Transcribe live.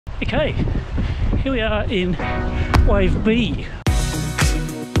Okay, here we are in Wave B.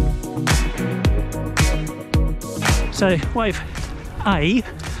 So Wave A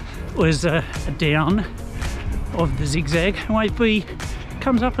was a down of the zigzag. Wave B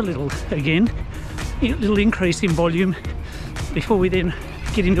comes up a little again, a little increase in volume before we then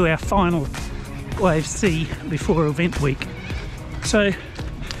get into our final Wave C before event week. So,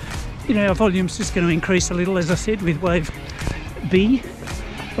 you know, our volume's just going to increase a little, as I said, with Wave B,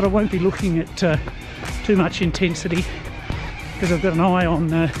 but I won't be looking at too much intensity because I've got an eye on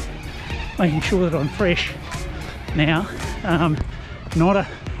making sure that I'm fresh now. Not a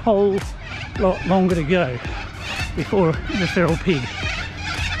whole lot longer to go before the feral pig.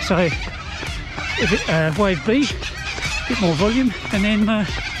 So if Wave B, a bit more volume, and then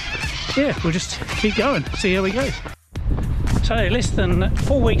yeah, we'll just keep going, see how we go. So less than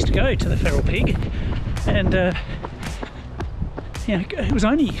 4 weeks to go to the feral pig, and you know, it was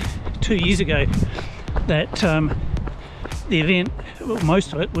only 2 years ago that the event, well,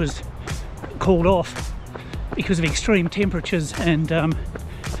 most of it was called off because of extreme temperatures and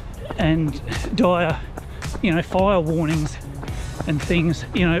dire, you know, fire warnings and things.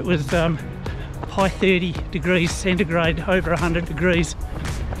 You know, it was high 30 degrees centigrade, over 100 degrees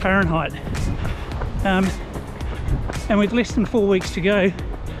Fahrenheit. And with less than 4 weeks to go,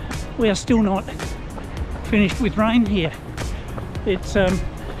 we are still not finished with rain here. It's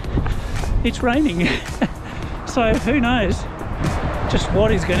raining. So who knows just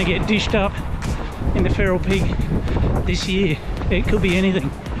what is going to get dished up in the feral pig this year. It could be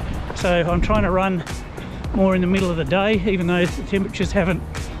anything. So I'm trying to run more in the middle of the day, even though the temperatures haven't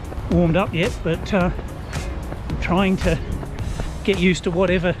warmed up yet, but I'm trying to get used to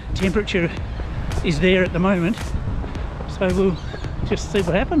whatever temperature is there at the moment. So we'll just see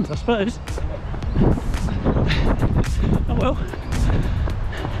what happens, I suppose. Oh well,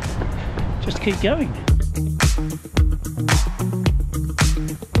 just keep going.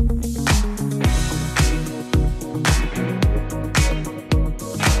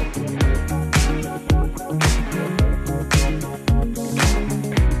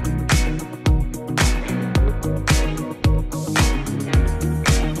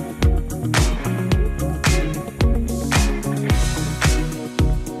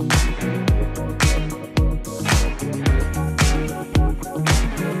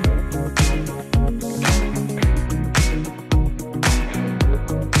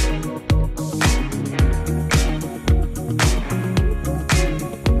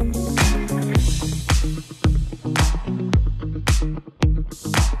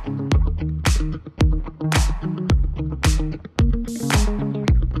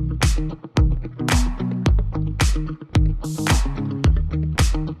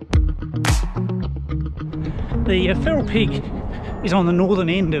 The feral pig is on the northern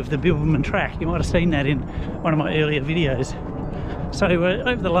end of the Bibbulmun track. You might have seen that in one of my earlier videos. So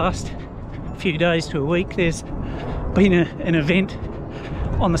over the last few days to a week, there's been an event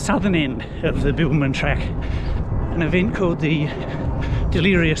on the southern end of the Bibbulmun track, an event called the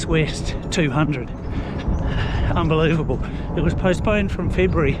Delirious West 200. Unbelievable. It was postponed from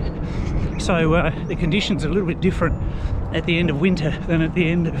February, so the conditions are a little bit different at the end of winter than at the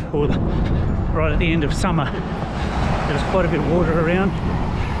end of, or right at the end of summer. There was quite a bit of water around.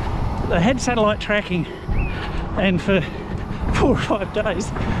 They had satellite tracking, and for 4 or 5 days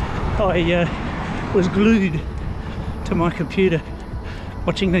I was glued to my computer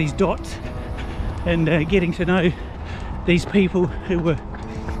watching these dots and getting to know these people who were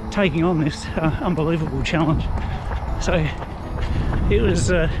taking on this unbelievable challenge. So it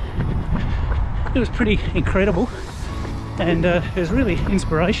was pretty incredible, and it was really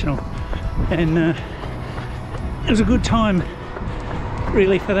inspirational, and it was a good time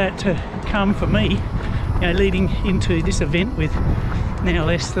really for that to come for me, you know, leading into this event with now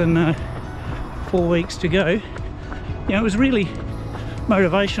less than 4 weeks to go. You know, it was really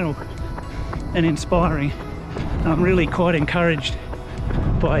motivational and inspiring. I'm really quite encouraged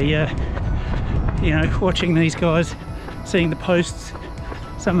by you know, watching these guys, seeing the posts,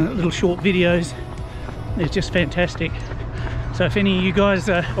 some of the little short videos. It's just fantastic. So if any of you guys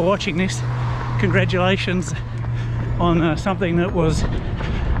are watching this, congratulations on something that was,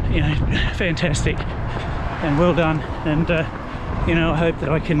 you know, fantastic, and well done. And you know, I hope that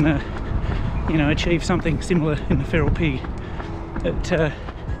I can you know, achieve something similar in the feral pig. But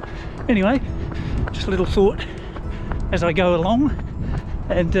anyway, just a little thought as I go along,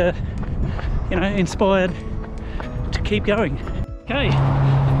 and you know, inspired to keep going. Okay,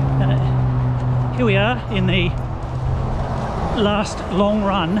 here we are in the last long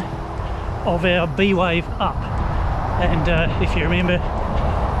run of our B wave up, and if you remember,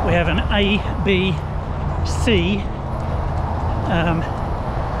 we have an ABC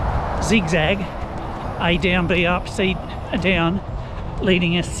Zig-Zag, A down, B up, C down,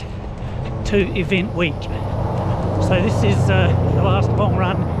 leading us to event week. So this is the last long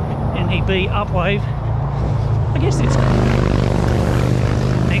run in the B up wave. I guess it's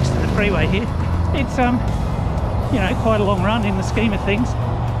next to the freeway here. It's you know, quite a long run in the scheme of things,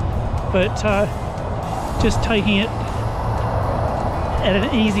 but just taking it at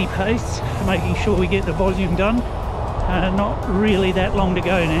an easy pace, making sure we get the volume done. Not really that long to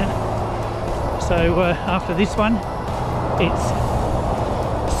go now. So after this one, it's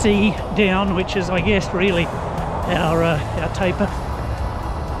C down, which is, I guess, really our taper,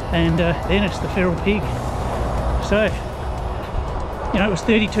 and then it's the feral pig. So, you know, it was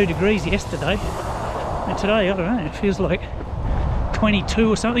 32 degrees yesterday, and today, I don't know, it feels like 22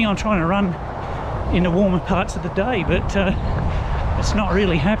 or something. I'm trying to run in the warmer parts of the day, but it's not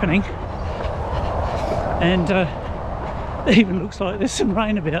really happening. And it even looks like there's some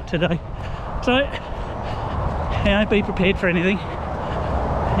rain about today. So, you know, be prepared for anything.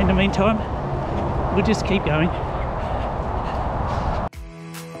 In the meantime, we'll just keep going.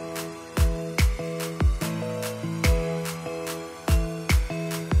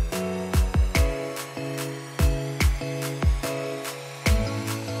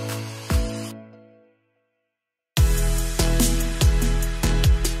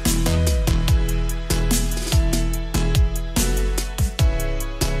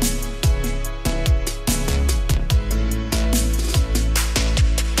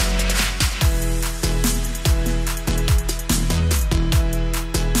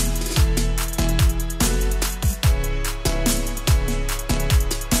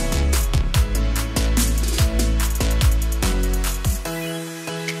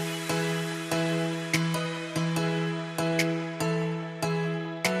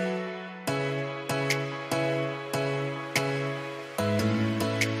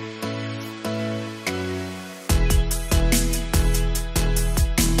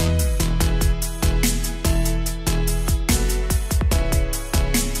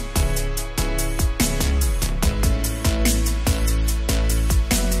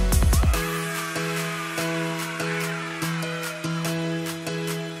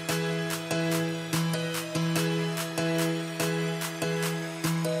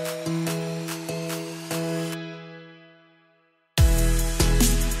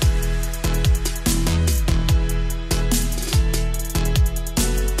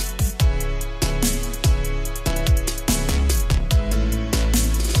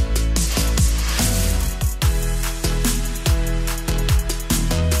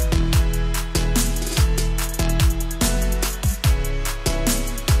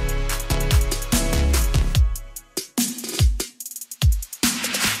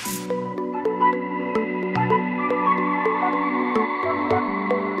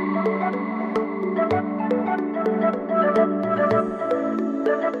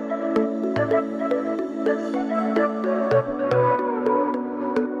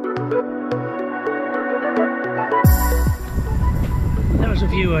 A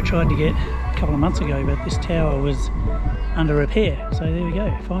view I tried to get a couple of months ago, but this tower was under repair, so there we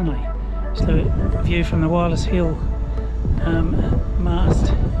go, finally. It's the view from the Wireless Hill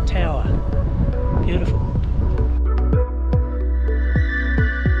mast tower. Beautiful.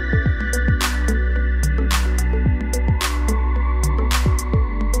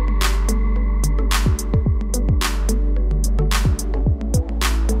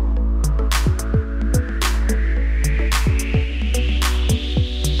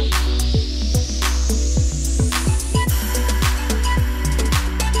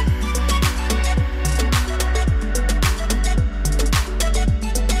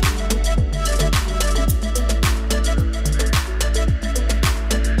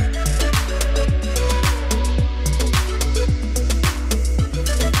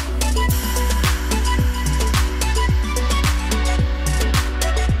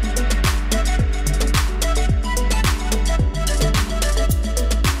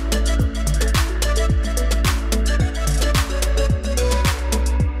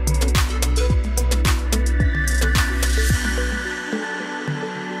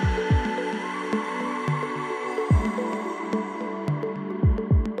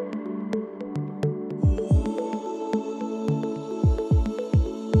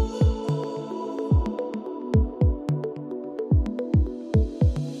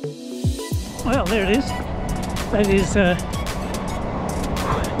 Well, there it is. That is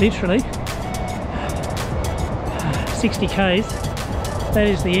literally 60 k's. That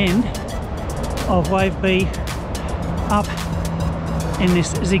is the end of Wave B up in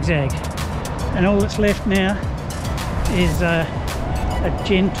this zigzag, and all that's left now is a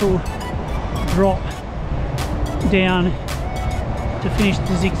gentle drop down to finish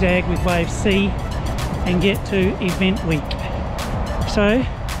the zigzag with wave C and get to event week. So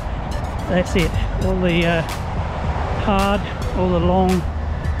that's it. All the all the long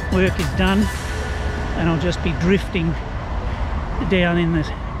work is done, and I'll just be drifting down in the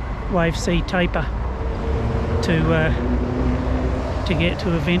wave C taper to get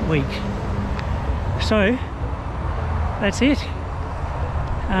to event week. So that's it.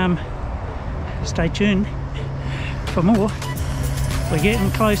 Stay tuned for more. We're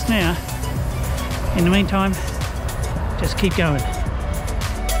getting close now. In the meantime, just keep going.